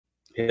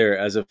Here,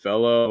 as a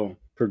fellow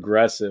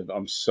progressive,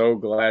 I'm so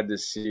glad to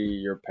see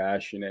you're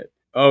passionate.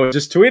 Oh, it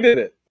just tweeted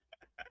it.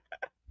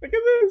 Look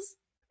at this.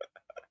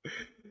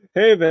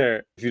 Hey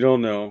there. If you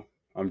don't know,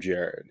 I'm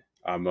Jared.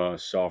 I'm a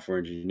software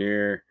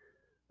engineer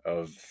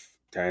of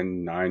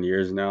 9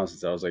 years now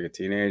since I was like a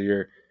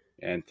teenager.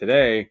 And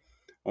today,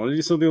 I want to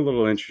do something a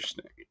little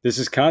interesting. This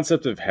is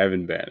concept of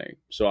heaven banning.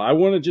 So I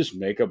want to just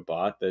make a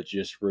bot that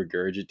just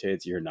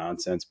regurgitates your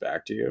nonsense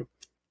back to you.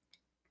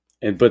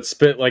 And but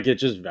spit like it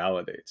just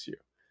validates you.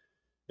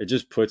 It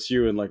just puts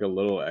you in like a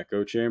little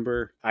echo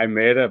chamber. I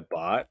made a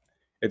bot.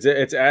 It's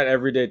at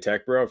Everyday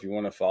Tech Bro if you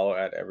want to follow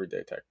at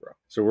Everyday Tech Bro.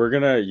 So we're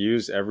gonna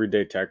use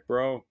Everyday Tech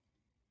Bro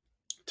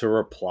to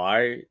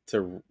reply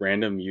to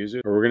random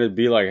users. Or we're gonna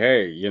be like,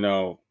 hey,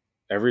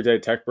 Everyday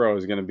Tech Bro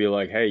is gonna be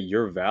like, hey,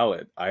 you're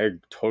valid. I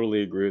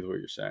totally agree with what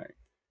you're saying.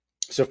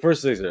 So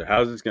first things are,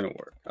 how's this gonna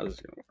work? How's this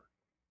gonna work?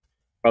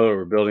 By the way,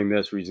 we're building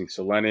this. We're using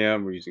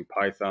Selenium. We're using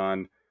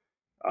Python,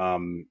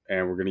 and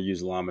we're gonna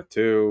use Llama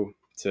 2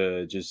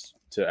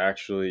 to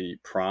actually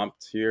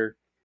prompt here.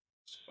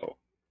 So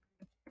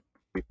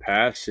we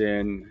pass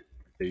in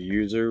the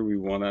user we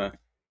want to.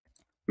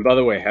 And by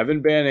the way,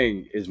 heaven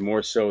banning is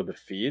more so the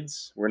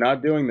feeds. We're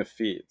not doing the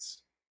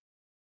feeds.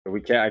 We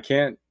can't. I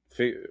can't.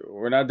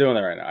 We're not doing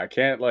that right now. I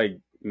can't like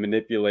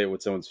manipulate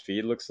what someone's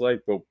feed looks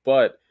like.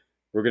 But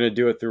we're gonna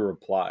do it through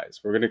replies.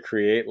 We're gonna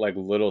create like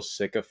little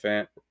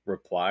sycophant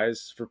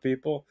replies for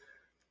people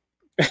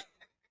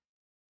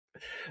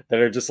that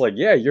are just like,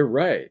 yeah, you're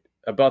right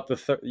about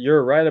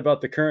you're right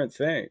about the current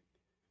thing.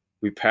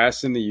 We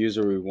pass in the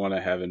user we want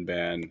to heaven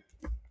ban.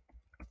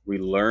 We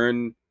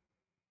learn,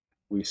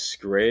 we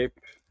scrape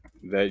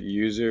that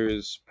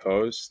user's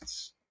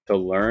posts to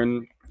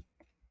learn.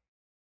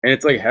 And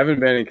it's like heaven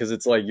banning because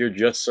it's like you're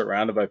just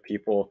surrounded by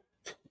people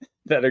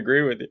that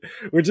agree with you,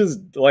 which is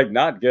like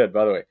not good,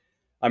 by the way.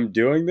 I'm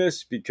doing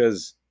this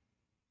because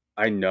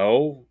I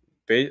know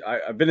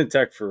I've been in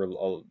tech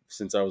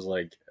since I was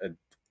like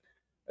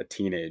a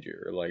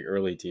teenager or like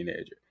early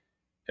teenager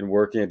and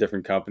working at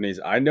different companies.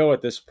 I know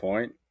at this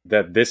point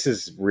that this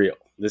is real.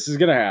 This is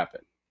going to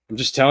happen. I'm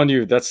just telling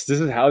you, this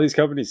is how these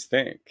companies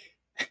think.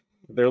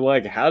 They're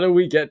like, how do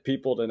we get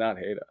people to not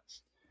hate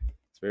us?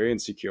 It's very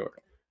insecure.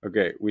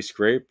 Okay, we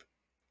scrape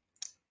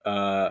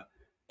uh,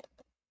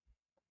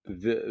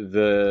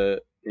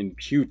 the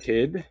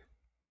imputed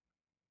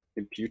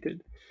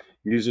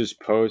users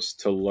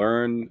post to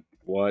learn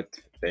what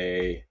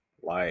they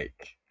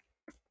like.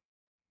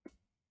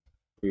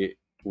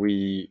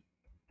 We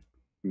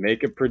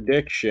make a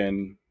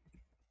prediction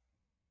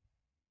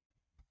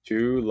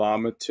to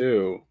Llama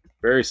 2.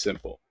 Very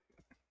simple.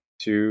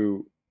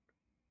 To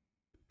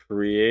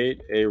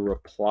create a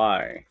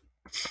reply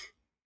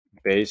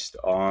based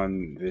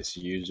on this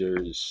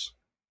user's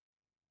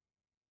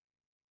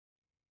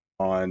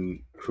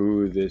on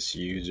who this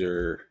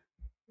user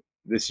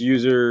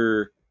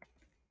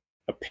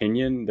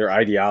opinion, their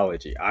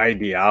ideology,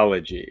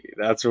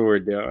 that's what we're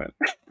doing.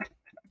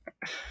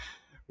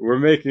 We're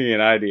making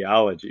an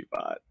ideology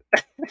bot.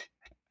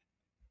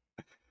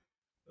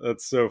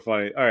 That's so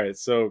funny. All right,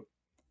 so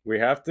we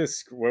have to,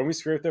 when we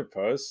script their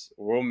posts,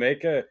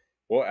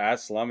 we'll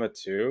ask Llama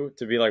 2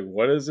 to be like,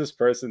 what is this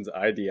person's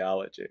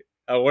ideology?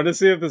 I want to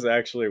see if this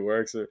actually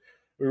works.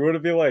 We want to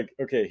be like,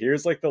 okay,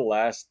 here's like the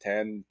last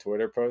 10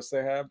 Twitter posts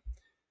they have.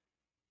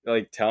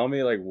 Like, tell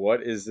me, like,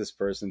 what is this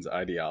person's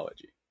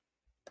ideology?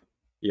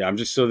 Yeah,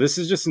 so this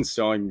is just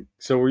installing.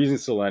 So we're using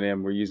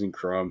Selenium, we're using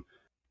Chrome.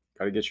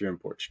 Got to get your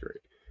import straight.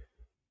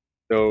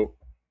 So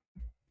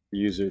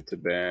user to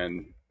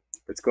ban.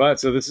 It's glad.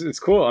 So it's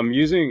cool. I'm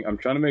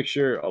trying to make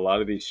sure a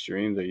lot of these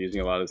streams are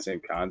using a lot of the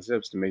same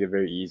concepts to make it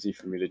very easy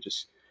for me to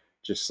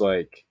just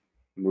like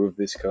move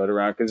this code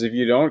around. Because if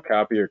you don't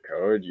copy your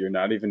code, you're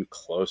not even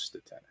close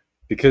to 10.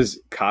 Because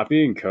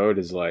copying code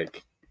is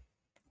like,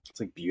 it's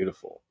like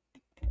beautiful.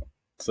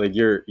 It's like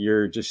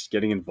you're just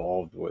getting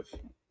involved with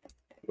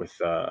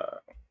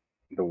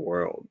the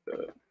world.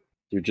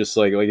 You're just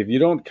like if you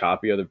don't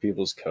copy other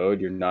people's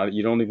code, you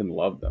don't even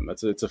love them.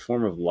 It's a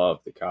form of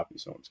love to copy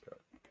someone's code.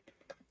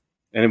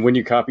 And when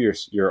you copy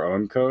your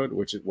own code,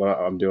 which is what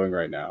I'm doing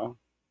right now,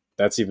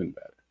 that's even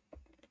better.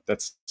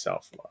 That's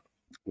self love.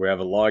 We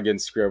have a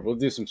login script. We'll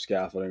do some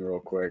scaffolding real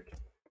quick.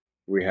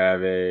 We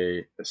have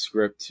a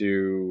script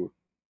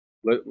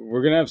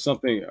we're gonna have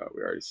something. Oh,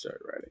 we already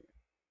started writing.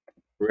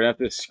 We're gonna have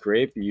to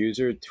scrape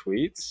user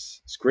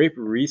tweets, scrape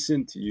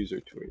recent user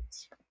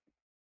tweets.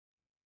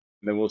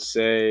 And then we'll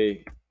start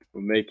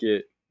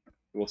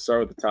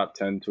with the top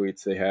 10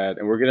 tweets they had.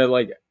 And we're going to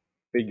like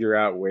figure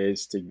out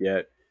ways to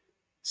get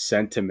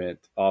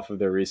sentiment off of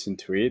their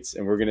recent tweets.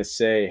 And we're going to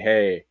say,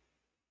 hey,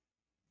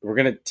 we're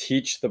going to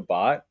teach the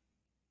bot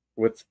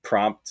with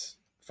prompt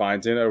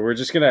finds in, or we're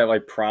just going to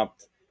like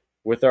prompt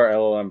with our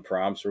LLM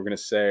prompts. We're going to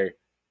say,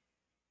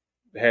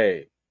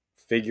 hey,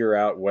 figure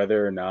out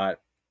whether or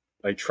not,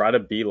 like, try to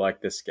be like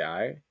this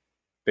guy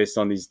based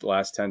on these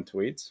last 10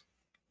 tweets.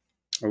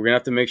 We're gonna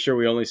have to make sure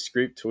we only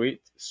scrape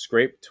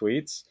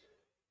tweets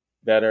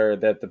that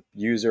the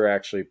user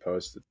actually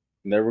posted.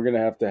 And then we're gonna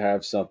have to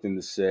have something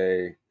to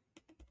say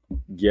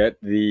get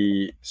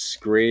the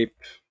scrape.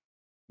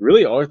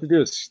 Really, all we have to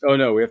do is, oh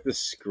no, we have to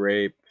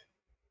scrape.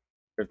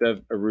 We have to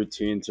have a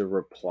routine to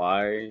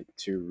reply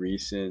to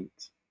recent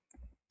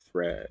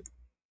thread.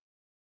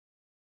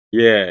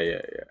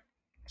 Yeah.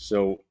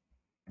 So,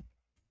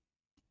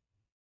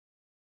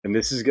 and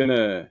this is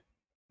gonna,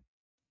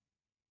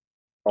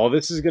 all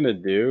this is gonna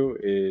do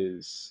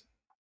is,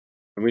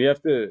 and we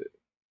have to,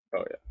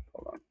 oh yeah,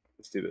 hold on.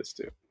 Let's do this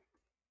too.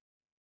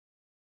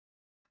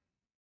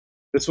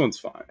 This one's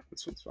fine.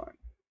 This one's fine.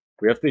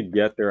 We have to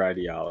get their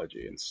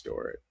ideology and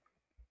store it.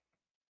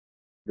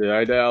 The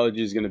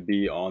ideology is going to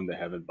be on the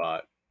Heaven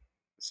bot.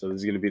 So this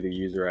is going to be the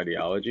user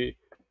ideology.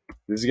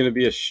 This is going to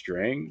be a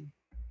string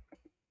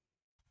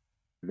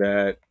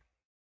that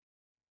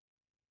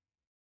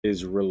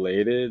is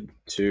related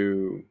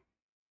to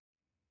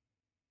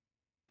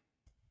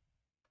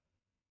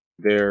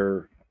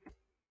their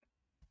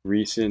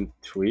recent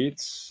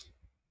tweets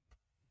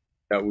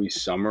that we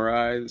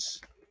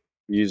summarize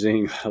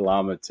using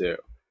Llama 2.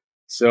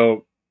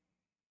 So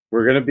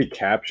we're going to be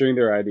capturing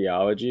their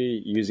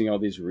ideology using all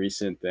these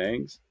recent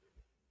things.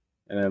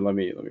 And then let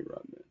me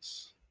run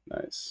this.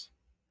 Nice.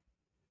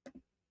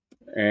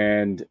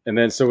 And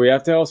then so we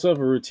have to also have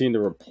a routine to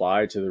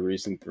reply to the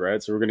recent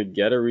thread. So we're going to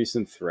get a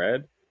recent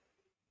thread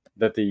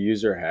that the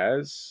user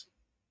has,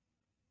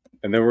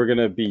 and then we're going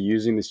to be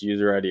using this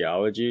user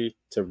ideology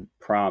to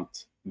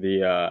prompt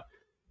the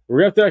we're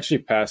going to have to actually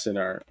pass in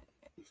our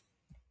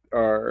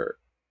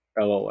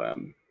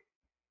LLM.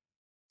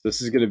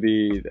 This is going to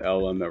be the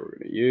LLM that we're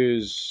going to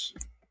use.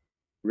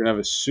 We're going to have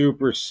a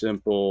super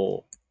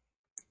simple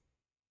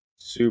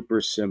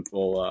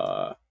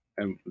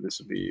and this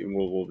will be, and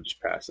we'll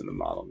just pass in the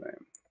model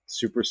name.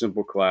 Super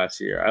simple class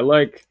here. I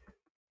like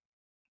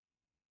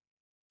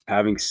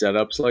having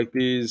setups like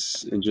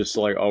these and just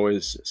like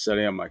always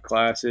setting up my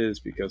classes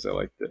because I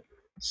like to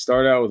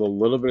start out with a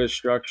little bit of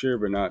structure,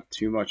 but not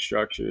too much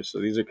structure. So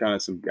these are kind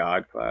of some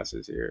God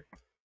classes here.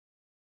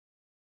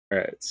 All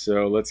right,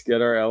 so let's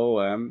get our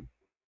LLM,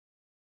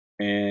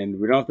 and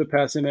we don't have to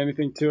pass in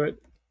anything to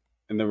it.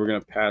 And then we're going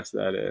to pass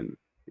that in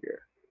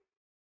here.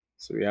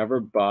 So we have our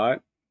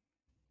bot.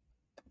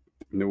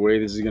 And the way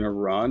this is going to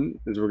run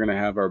is we're going to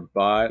have our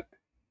bot.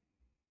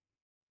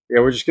 Yeah,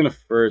 we're just going to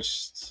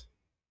first,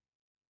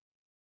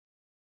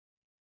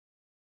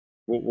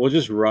 we'll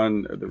just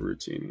run the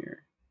routine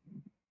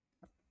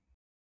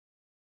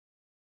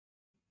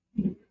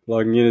here.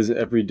 Logging in as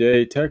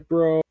everyday tech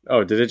bro.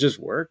 Oh, did it just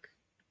work?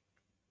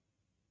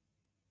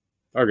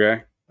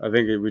 Okay, I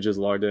think we just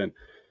logged in.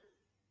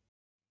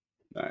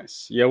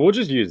 Nice. Yeah, we'll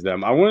just use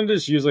them. I wanted to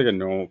just use like a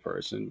normal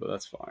person, but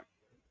that's fine.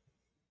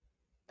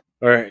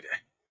 All right.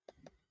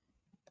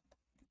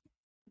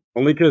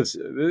 Only because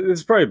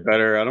it's probably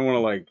better. I don't want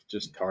to like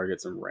just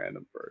target some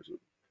random person.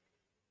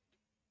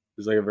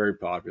 It's like a very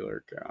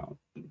popular account.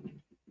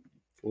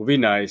 We'll be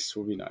nice.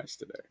 We'll be nice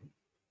today.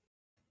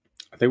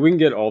 I think we can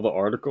get all the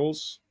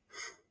articles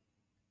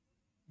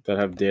that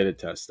have data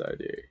test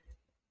ID.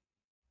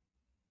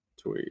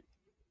 Tweet.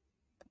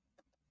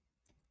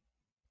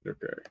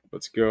 Okay,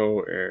 let's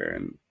go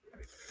and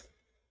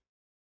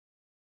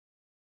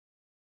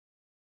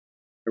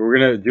we're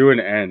gonna do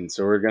an end.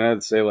 So we're gonna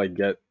say like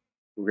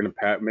we're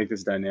gonna make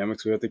this dynamic.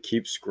 So we have to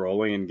keep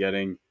scrolling and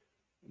getting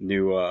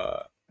new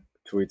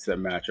tweets that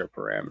match our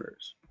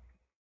parameters.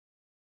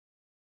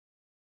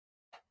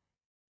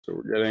 So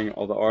we're getting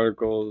all the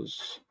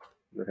articles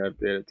that have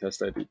data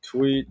test ID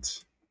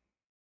tweet.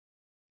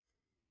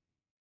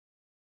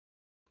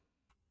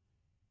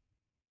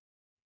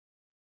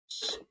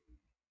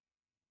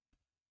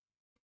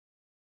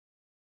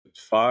 It's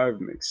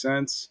 5 makes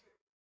sense.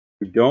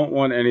 We don't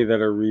want any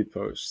that are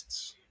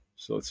reposts.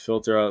 So let's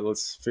filter out.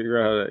 Let's figure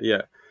out how to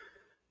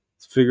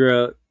Let's figure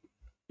out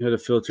how to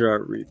filter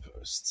out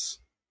reposts.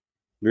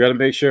 We got to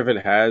make sure if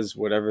it has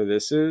whatever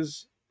this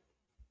is,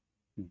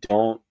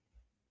 don't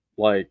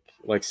like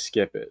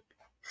skip it.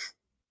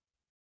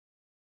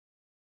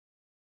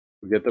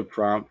 We get the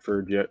prompt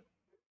for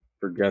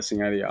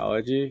guessing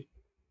ideology,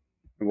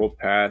 and we'll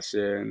pass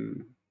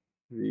in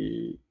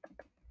the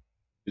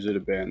user to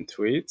ban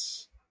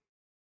tweets.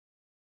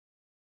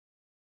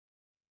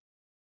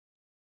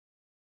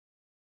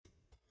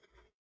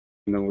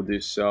 And then we'll do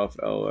self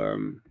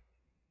LM.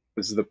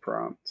 This is the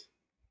prompt.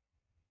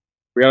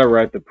 We got to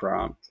write the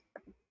prompt.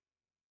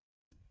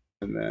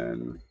 And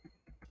then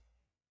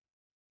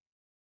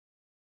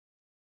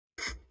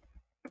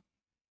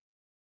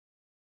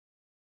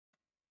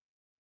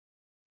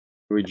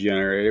we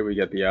generate it. We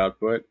get the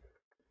output.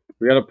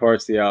 We got to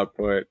parse the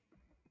output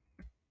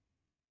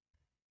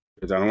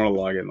because I don't want to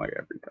log in like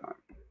every time.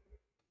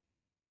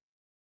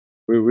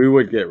 We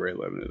would get rate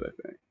limited, I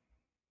think.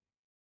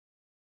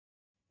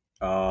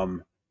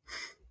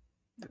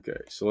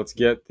 Okay, so let's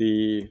get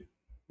the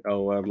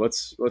LLM.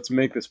 Let's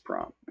make this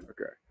prompt.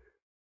 Okay,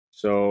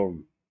 so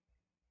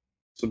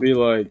this will be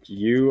like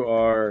you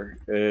are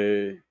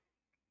a.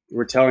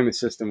 We're telling the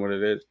system what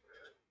it is.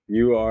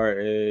 You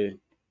are a.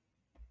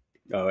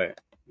 Oh wait,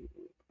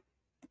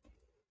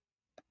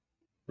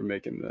 we're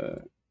making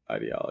the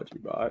ideology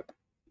bot.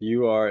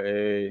 You are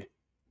a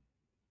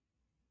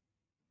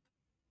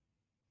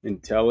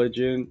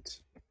intelligent.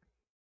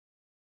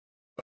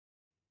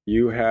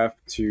 You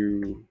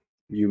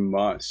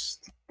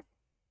must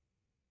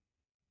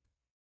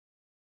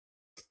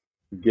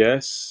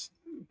guess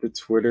the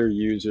Twitter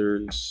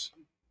user's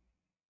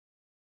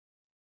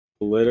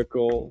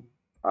political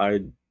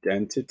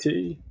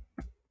identity.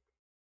 I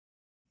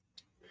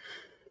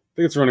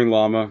think it's running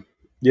llama.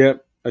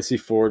 Yep, I see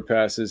forward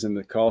passes in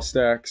the call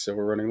stack, so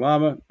we're running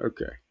llama.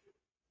 Okay.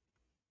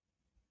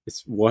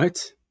 It's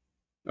what?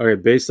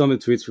 Okay, based on the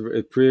tweets, it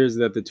appears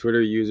that the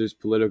Twitter user's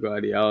political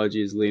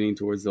ideology is leaning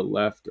towards the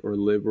left or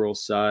liberal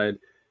side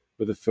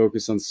with a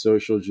focus on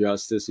social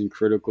justice and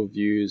critical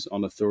views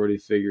on authority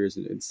figures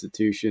and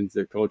institutions.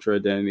 Their cultural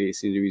identity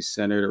seems to be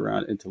centered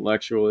around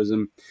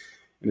intellectualism.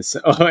 And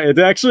it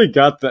actually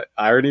got the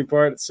irony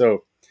part.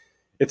 So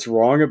it's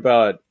wrong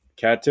about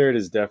Cat Turd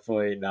is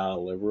definitely not a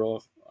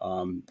liberal,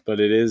 but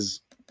it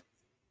is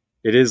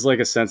like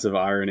a sense of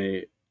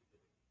irony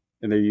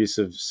in their use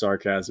of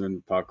sarcasm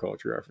and pop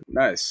culture reference.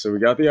 Nice. So we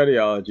got the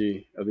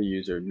ideology of the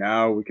user.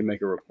 Now we can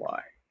make a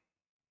reply.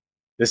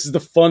 This is the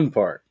fun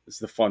part.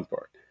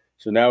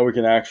 So now we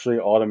can actually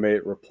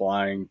automate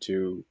replying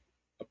to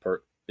the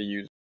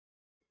user.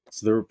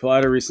 So the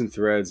reply to recent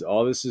threads,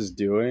 all this is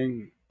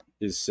doing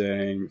is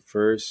saying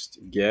first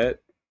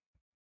get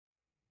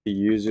the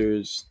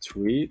user's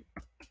tweet,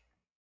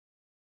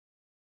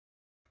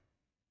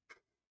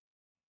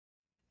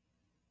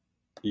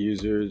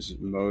 user's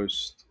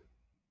most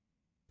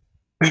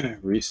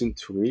recent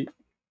tweet,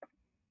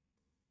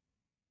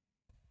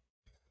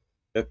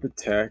 get the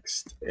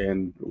text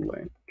and the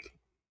link.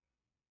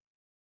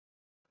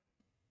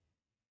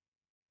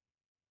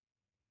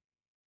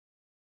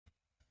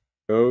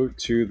 Go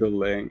to the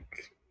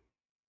link.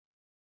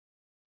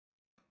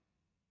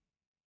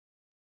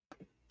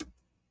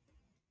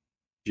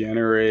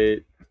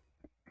 Generate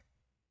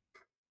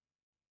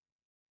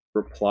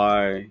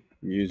reply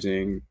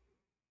using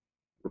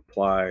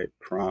reply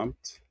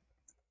prompt,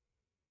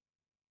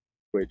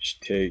 which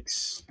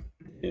takes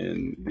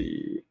in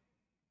the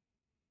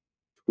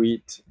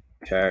tweet,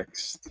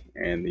 text,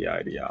 and the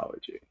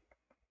ideology.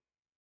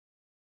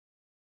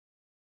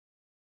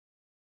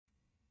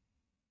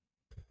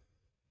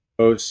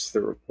 Post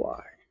the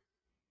reply.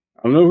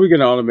 I don't know if we can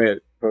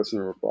automate posting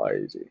the reply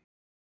easy.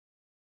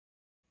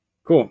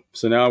 Cool.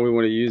 So now we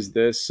want to use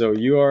this. So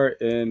you are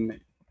an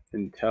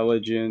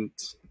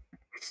intelligent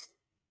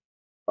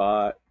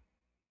bot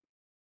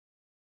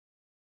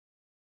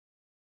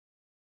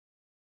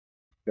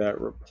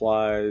that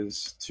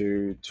replies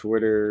to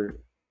Twitter.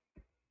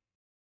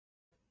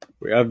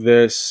 We have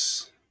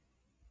this.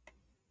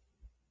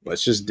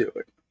 Let's just do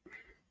it.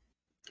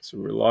 So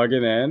we're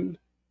logging in.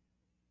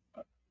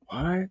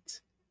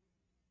 What?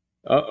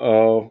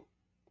 Uh-oh.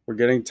 We're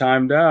getting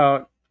timed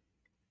out.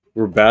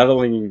 We're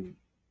battling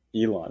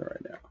Elon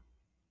right now.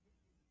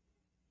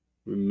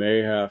 We may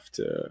have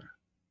to.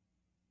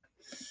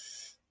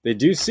 They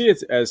do see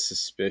it as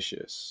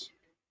suspicious.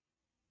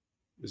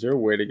 Is there a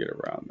way to get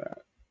around that?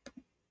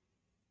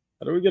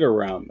 How do we get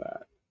around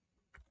that?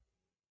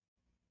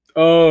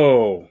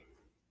 Oh,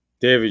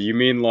 David, you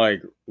mean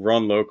like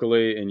run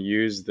locally and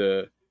use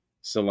the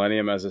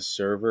Selenium as a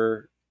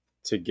server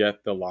to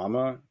get the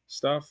llama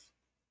stuff?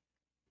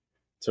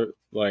 To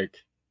like,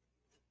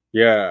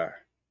 yeah,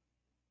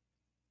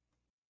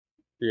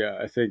 yeah.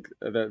 I think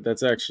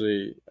that's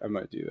actually I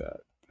might do that.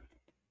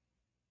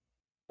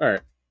 All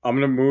right, I'm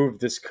gonna move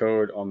this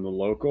code on the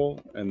local,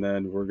 and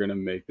then we're gonna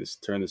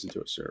turn this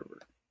into a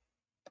server.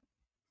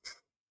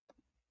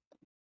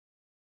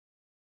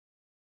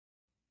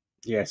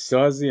 Yeah, it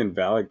still has the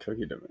invalid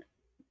cookie domain.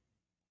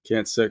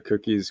 Can't set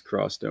cookies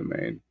cross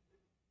domain.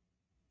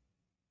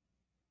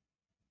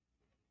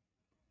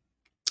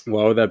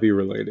 Why would that be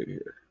related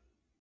here?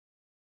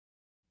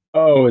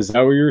 Oh, is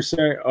that what you were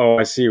saying? Oh,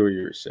 I see what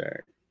you were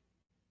saying.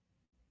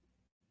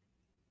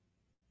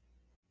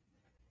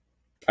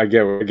 I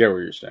get what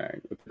you're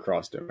saying with the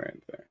cross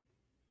domain thing.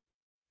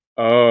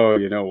 Oh,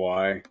 you know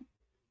why?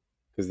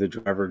 Because the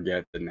driver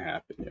get didn't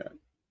happen yet.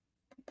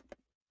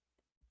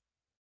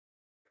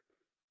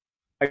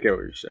 I get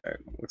what you're saying.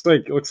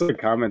 Looks like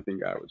commenting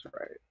guy was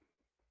right.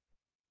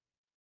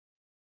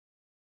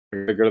 I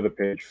gotta go to the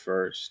page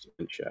first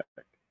and check.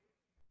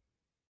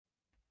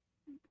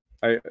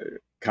 I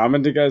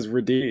commenting guy's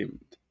redeemed.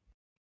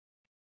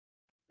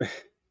 The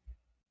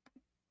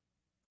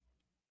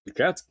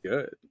cat's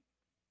good.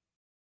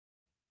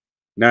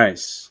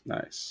 Nice,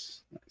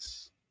 nice,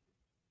 nice.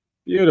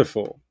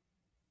 Beautiful.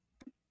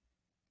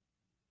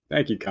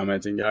 Thank you,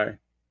 commenting guy.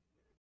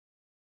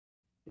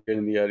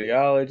 Getting the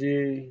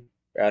ideology,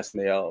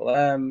 asking the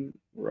LLM,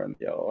 run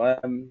the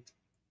LLM.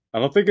 I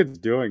don't think it's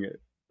doing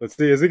it. Let's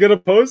see. Is it gonna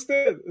post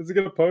it? Is it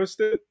gonna post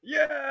it?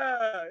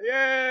 Yeah!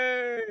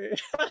 Yay!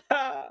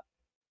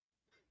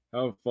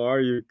 How far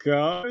you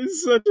come?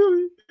 He's such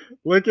a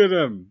look at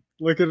him.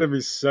 Look at him.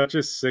 He's such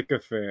a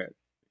sycophant.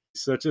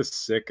 He's such a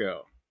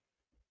sicko.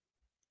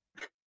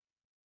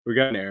 We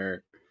got an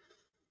error.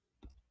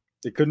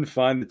 They couldn't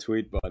find the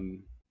tweet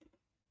button.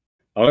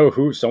 I don't know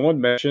who.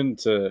 Someone mentioned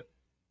to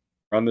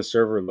run the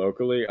server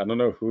locally. I don't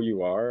know who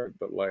you are,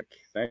 but like,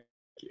 thank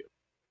you.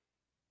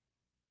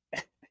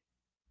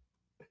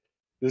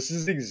 This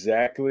is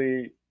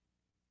exactly.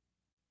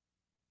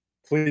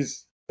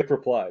 Please click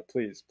reply.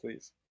 Please,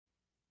 please,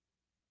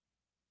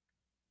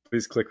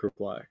 please click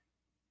reply.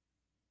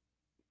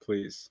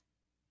 Please.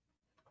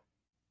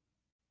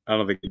 I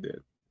don't think you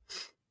did.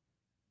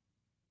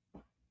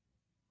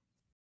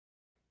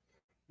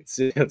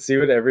 Let's see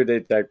what Everyday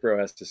Tech Bro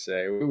has to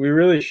say. We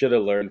really should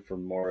have learned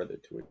from more of the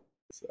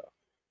tweets, though.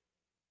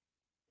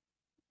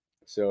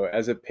 So,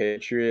 as a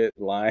Patriot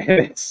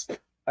Lioness,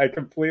 I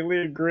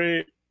completely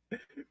agree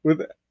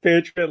with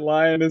Patriot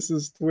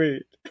Lioness's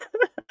tweet.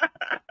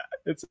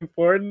 It's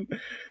important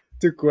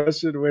to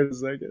question. Wait a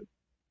second.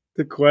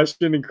 To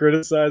question and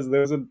criticize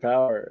those in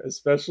power,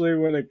 especially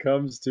when it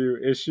comes to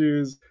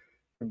issues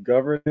of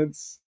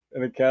governance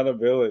and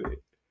accountability.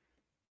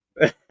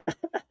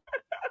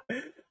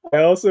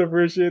 I also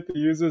appreciate the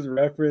user's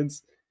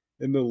reference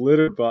in the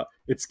litter box.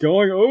 It's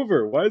going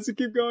over. Why does it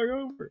keep going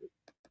over?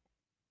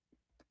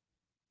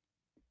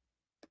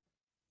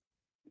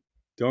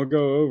 Don't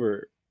go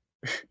over.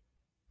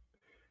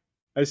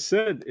 I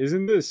said,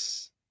 isn't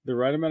this the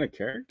right amount of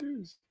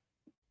characters?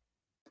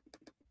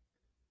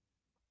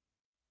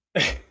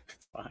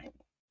 Fine.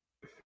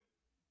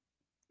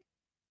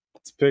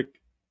 Let's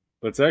pick.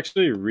 Let's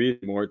actually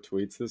read more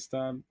tweets this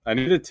time. I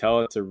need to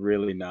tell it to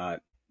really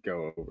not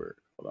go over.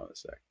 Hold on a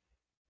sec.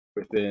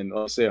 Within,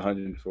 let's say,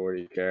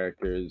 140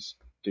 characters,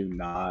 do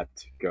not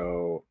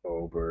go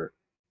over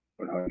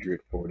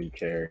 140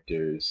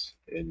 characters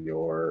in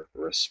your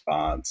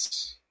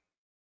response.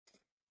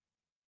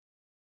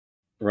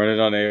 Run it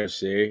on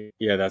AOC.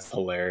 Yeah, that's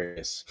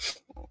hilarious.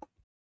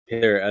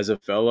 Here, as a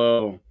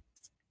fellow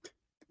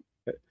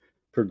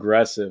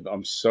progressive,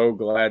 I'm so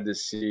glad to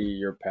see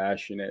you're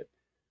passionate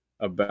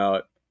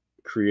about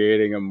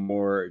creating a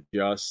more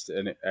just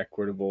and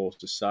equitable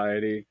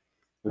society.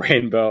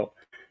 Rainbow,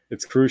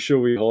 it's crucial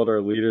we hold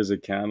our leaders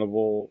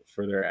accountable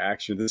for their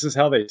actions. This is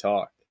how they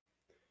talk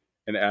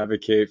and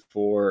advocate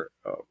for.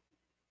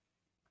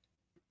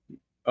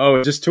 Oh,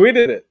 it just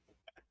tweeted it.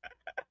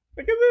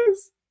 Look at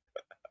this.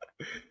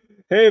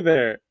 Hey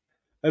there.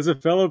 As a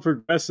fellow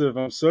progressive,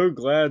 I'm so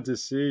glad to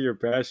see you're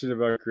passionate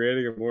about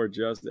creating a more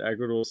just and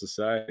equitable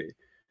society.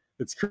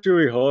 It's crucial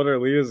we hold our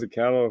leaders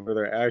accountable for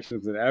their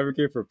actions and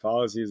advocate for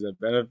policies that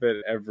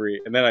benefit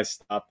every. And then I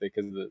stopped it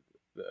because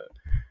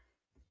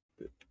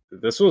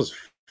this was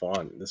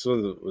fun. This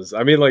was.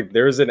 I mean, like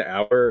there was an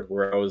hour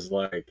where I was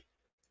like,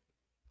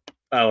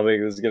 I don't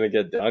think this is gonna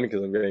get done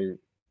because I'm getting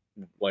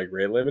like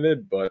rate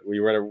limited. But we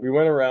went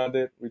around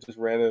it. We just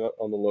ran it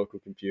on the local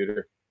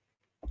computer.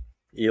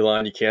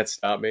 Elon, you can't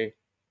stop me.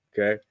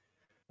 Okay.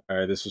 All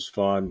right. This was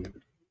fun.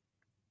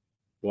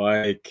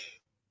 Like,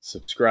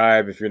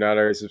 subscribe if you're not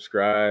already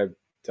subscribed.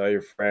 Tell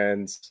your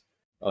friends.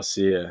 I'll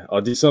see you.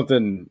 I'll do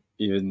something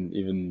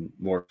even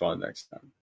more fun next time.